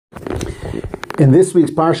In this week's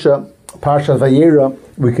Parsha Vayeira,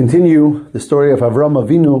 we continue the story of Avram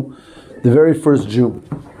Avinu, the very first Jew.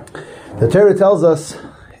 The Torah tells us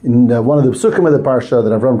in one of the psukim of the Parsha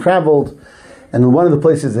that Avram traveled, and in one of the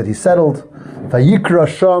places that he settled, Vayikra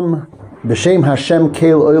Sham b'shem Hashem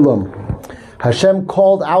Keil Olam. Hashem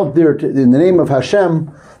called out there in the name of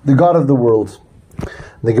Hashem, the God of the world.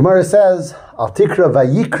 The Gemara says, Al Tikra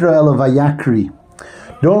Vayikra El Vayakri.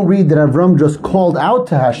 Don't read that Avram just called out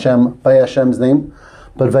to Hashem by Hashem's name,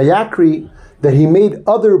 but Vayakri, that he made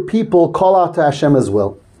other people call out to Hashem as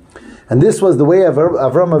well. And this was the way of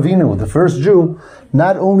Avram Avinu, the first Jew,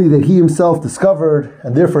 not only that he himself discovered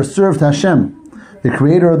and therefore served Hashem, the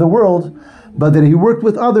creator of the world, but that he worked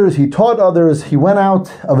with others, he taught others, he went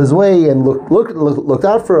out of his way and looked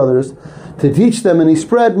out for others to teach them, and he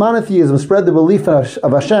spread monotheism, spread the belief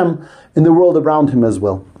of Hashem in the world around him as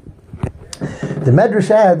well. The Medrash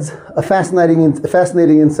adds a fascinating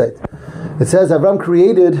insight. It says Avram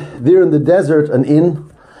created there in the desert an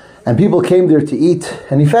inn, and people came there to eat,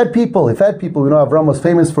 and he fed people. We know Avram was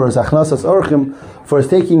famous for his achnasas orchim, for his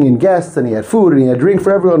taking in guests, and he had food and he had drink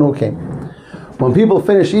for everyone who came. When people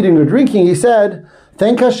finished eating or drinking, he said,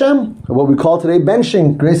 "Thank Hashem," what we call today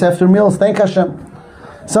benching, grace after meals. Thank Hashem.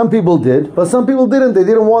 Some people did, but some people didn't.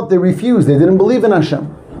 They refused. They didn't believe in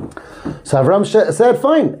Hashem. So Avram said,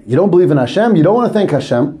 fine, you don't believe in Hashem, you don't want to thank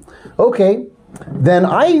Hashem. Okay, then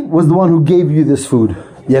I was the one who gave you this food.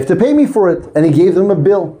 You have to pay me for it. And he gave them a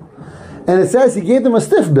bill. And it says he gave them a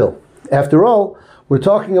stiff bill. After all, we're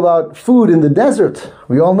talking about food in the desert.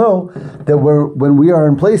 We all know that when we are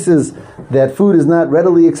in places that food is not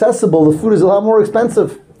readily accessible, the food is a lot more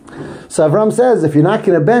expensive. So Avram says, if you're not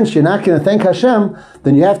going to bench, you're not going to thank Hashem,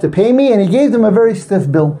 then you have to pay me. And he gave them a very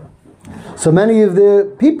stiff bill. So many of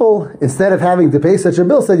the people, instead of having to pay such a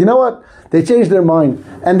bill, said, you know what? They changed their mind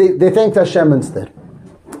and they thanked Hashem instead.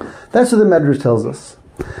 That's what the Medrash tells us.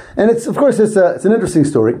 And it's an interesting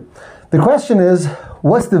story. The question is,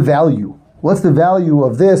 what's the value? What's the value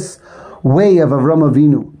of this way of Avram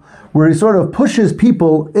Avinu, where he sort of pushes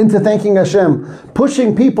people into thanking Hashem,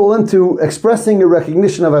 pushing people into expressing a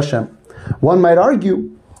recognition of Hashem? One might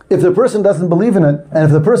argue, if the person doesn't believe in it, and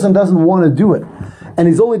if the person doesn't want to do it, and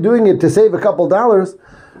he's only doing it to save a couple dollars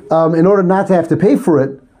in order not to have to pay for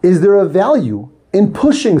it, is there a value in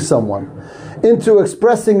pushing someone into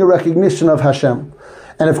expressing a recognition of Hashem?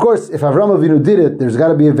 And of course, if Avram Avinu did it, there's got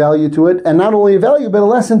to be a value to it, and not only a value, but a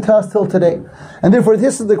lesson to us till today. And therefore,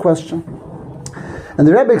 this is the question. And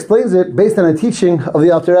the Rebbe explains it based on a teaching of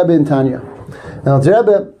the Alter Rebbe in Tanya. And Alter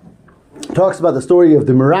Rebbe talks about the story of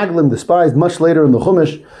the Meraglim, the spies, much later in the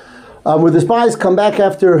Chumash, where the spies come back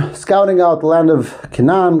after scouting out the land of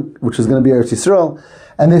Canaan, which is going to be Eretz Yisrael,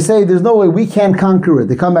 and they say, there's no way we can conquer it.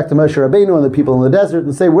 They come back to Moshe Rabbeinu and the people in the desert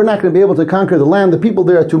and say, we're not going to be able to conquer the land. The people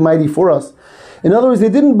there are too mighty for us. In other words, they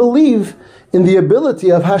didn't believe in the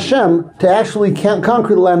ability of Hashem to actually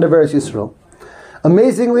conquer the land of Eretz Yisrael.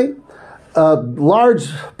 Amazingly, a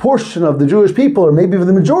large portion of the Jewish people, or maybe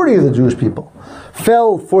the majority of the Jewish people,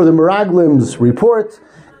 fell for the Meraglim's report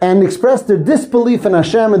and expressed their disbelief in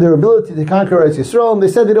Hashem and their ability to conquer Eretz Yisrael, and they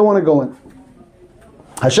said they don't want to go in.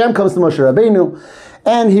 Hashem comes to Moshe Rabbeinu,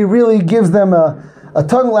 and he really gives them a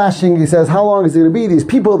tongue lashing. He says, how long is it going to be? These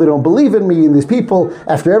people, they don't believe in me, and these people,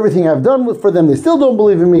 after everything I've done for them, they still don't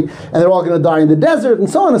believe in me, and they're all going to die in the desert, and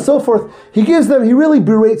so on and so forth. He really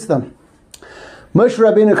berates them. Moshe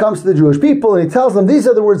Rabbeinu comes to the Jewish people, and he tells them, these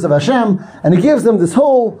are the words of Hashem, and he gives them this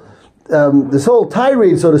whole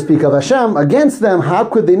tirade, so to speak, of Hashem against them. How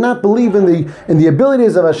could they not believe in the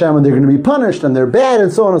abilities of Hashem, and they're going to be punished, and they're bad,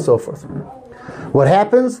 and so on and so forth? What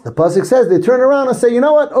happens? The pasuk says they turn around and say, you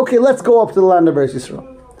know what? Okay, let's go up to the land of Eretz Yisrael.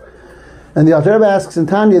 And the Alter Rebbe asks in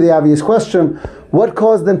Tanya the obvious question: what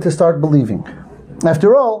caused them to start believing?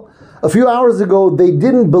 After all, a few hours ago they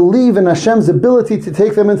didn't believe in Hashem's ability to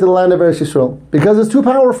take them into the land of Eretz Yisrael because it's too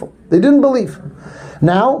powerful. They didn't believe.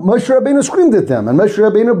 Now, Moshe Rabbeinu screamed at them, and Moshe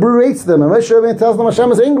Rabbeinu berates them, and Moshe Rabbeinu tells them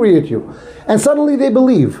Hashem is angry at you. And suddenly they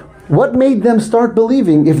believe. What made them start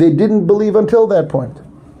believing if they didn't believe until that point?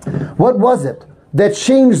 What was it that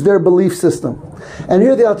changed their belief system? And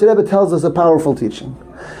here the Alter Rebbe tells us a powerful teaching.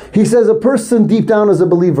 He says a person deep down is a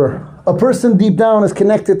believer. A person deep down is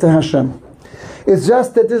connected to Hashem. It's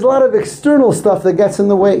just that there's a lot of external stuff that gets in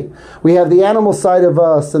the way. We have the animal side of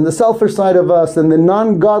us, and the selfish side of us, and the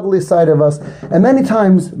non-godly side of us. And many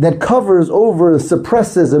times that covers over,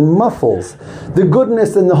 suppresses, and muffles the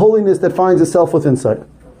goodness and the holiness that finds itself within inside.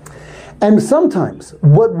 And sometimes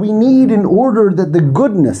what we need in order that the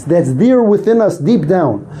goodness that's there within us deep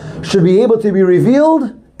down should be able to be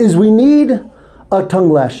revealed is we need a tongue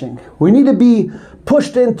lashing. We need to be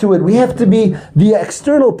pushed into it. We have to be, the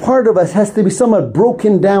external part of us has to be somewhat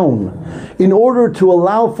broken down in order to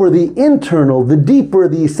allow for the internal, the deeper,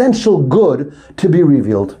 the essential good to be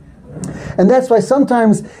revealed. And that's why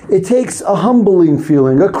sometimes it takes a humbling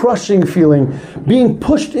feeling, a crushing feeling, being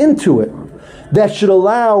pushed into it, that should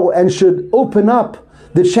allow and should open up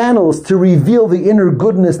the channels to reveal the inner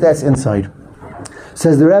goodness that's inside.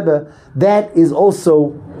 Says the Rebbe, that is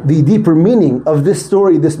also the deeper meaning of this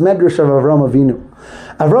story, this medrash of Avram Avinu.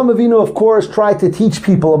 Avram Avinu, of course, tried to teach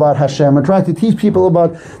people about Hashem and tried to teach people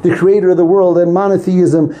about the creator of the world and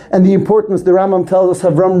monotheism and the importance. The Rambam tells us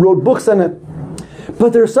Avram wrote books on it.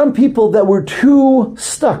 But there are some people that were too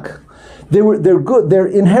stuck. Their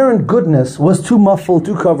inherent goodness was too muffled,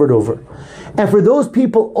 too covered over. And for those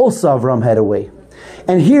people, also Avram had a way.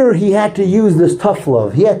 And here he had to use this tough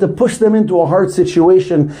love. He had to push them into a hard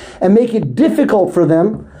situation and make it difficult for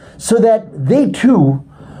them so that they too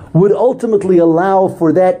would ultimately allow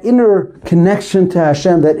for that inner connection to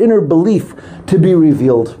Hashem, that inner belief to be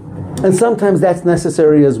revealed. And sometimes that's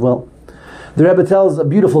necessary as well. The Rebbe tells a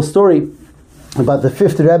beautiful story about the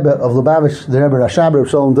fifth Rebbe of Lubavitch, the Rebbe Rashab, Reb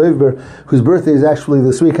Shalom Dovber, whose birthday is actually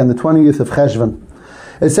this week on the 20th of Cheshvan.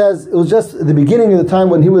 It says, it was just the beginning of the time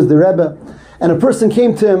when he was the Rebbe, and a person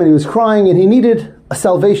came to him and he was crying and he needed a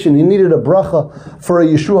salvation, he needed a bracha for a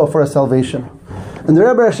Yeshua, for a salvation. And the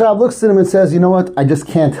Rebbe Rashab looks at him and says, you know what, I just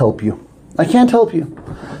can't help you. I can't help you.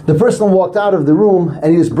 The person walked out of the room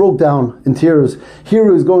and he just broke down in tears. Here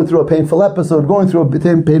he was going through a painful episode, going through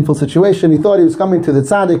a painful situation. He thought he was coming to the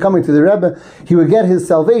tzaddik, coming to the Rebbe. He would get his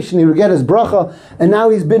salvation, he would get his bracha, and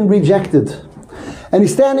now he's been rejected. And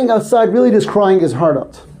he's standing outside really just crying his heart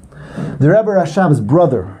out. The Rebbe Rashab's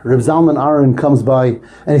brother, Reb Zalman Aaron, comes by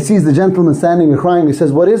and he sees the gentleman standing and crying. He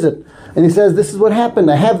says, what is it? And he says, this is what happened.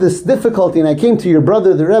 I have this difficulty and I came to your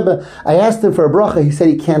brother, the Rebbe. I asked him for a bracha. He said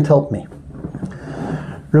he can't help me.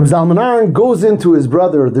 Reb Zalman Aaron goes into his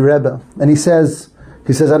brother, the Rebbe, and he says,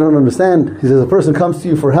 I don't understand. He says, a person comes to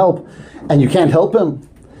you for help and you can't help him.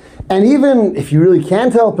 And even if you really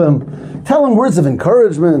can't help him, tell him words of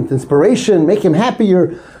encouragement, inspiration, make him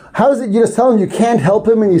happier. How is it you just tell him you can't help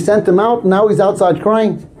him and you sent him out and now he's outside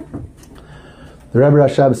crying? The Rebbe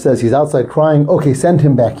Rashab says he's outside crying. Okay, send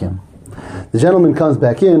him back in. The gentleman comes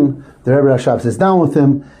back in. The Rebbe Rashab sits down with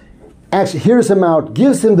him, actually hears him out,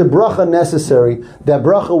 gives him the bracha necessary. That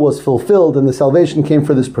bracha was fulfilled and the salvation came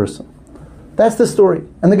for this person. That's the story.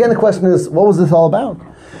 And again the question is, what was this all about?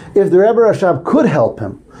 If the Rebbe Rashab could help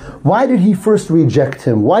him, why did he first reject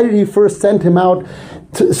him? Why did he first send him out?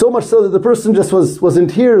 So much so that the person just was in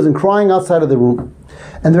tears and crying outside of the room.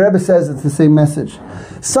 And the Rebbe says it's the same message.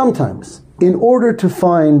 Sometimes, in order to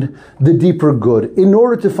find the deeper good, in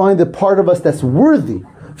order to find the part of us that's worthy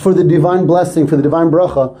for the divine blessing, for the divine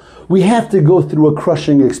bracha, we have to go through a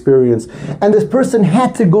crushing experience. And this person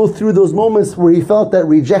had to go through those moments where he felt that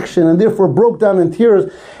rejection and therefore broke down in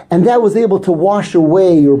tears, and that was able to wash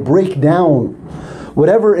away or break down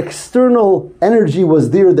whatever external energy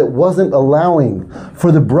was there that wasn't allowing for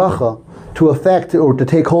the bracha to affect or to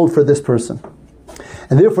take hold for this person.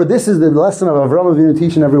 And therefore this is the lesson of Avram Avinu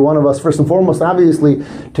teaching every one of us, first and foremost, obviously,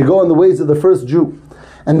 to go in the ways of the first Jew.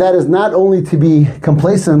 And that is not only to be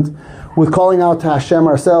complacent with calling out to Hashem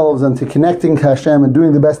ourselves and to connecting to Hashem and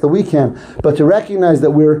doing the best that we can, but to recognize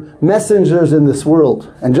that we're messengers in this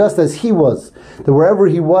world. And just as he was, that wherever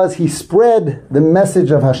he was, he spread the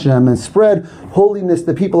message of Hashem and spread holiness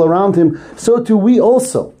to people around him, so too we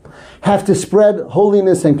also have to spread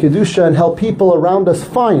holiness and Kedusha and help people around us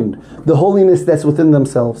find the holiness that's within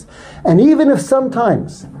themselves. And even if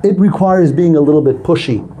sometimes it requires being a little bit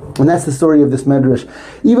pushy, and that's the story of this medrash.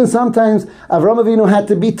 Even sometimes Avram Avinu had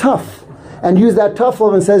to be tough and use that tough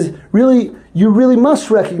love and says, really, you really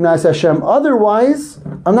must recognize Hashem. Otherwise,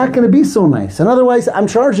 I'm not going to be so nice. And otherwise, I'm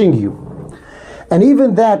charging you. And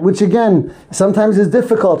even that, which again, sometimes is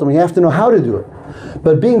difficult and we have to know how to do it.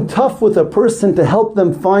 But being tough with a person to help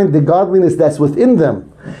them find the godliness that's within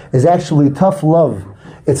them is actually tough love.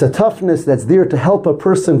 It's a toughness that's there to help a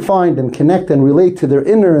person find and connect and relate to their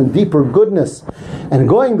inner and deeper goodness. And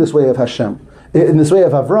going this way of Hashem, in this way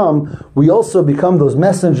of Avram, we also become those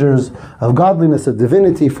messengers of godliness, of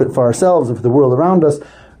divinity for ourselves and for the world around us,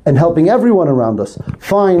 and helping everyone around us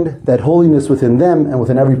find that holiness within them and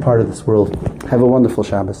within every part of this world. Have a wonderful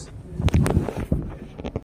Shabbos.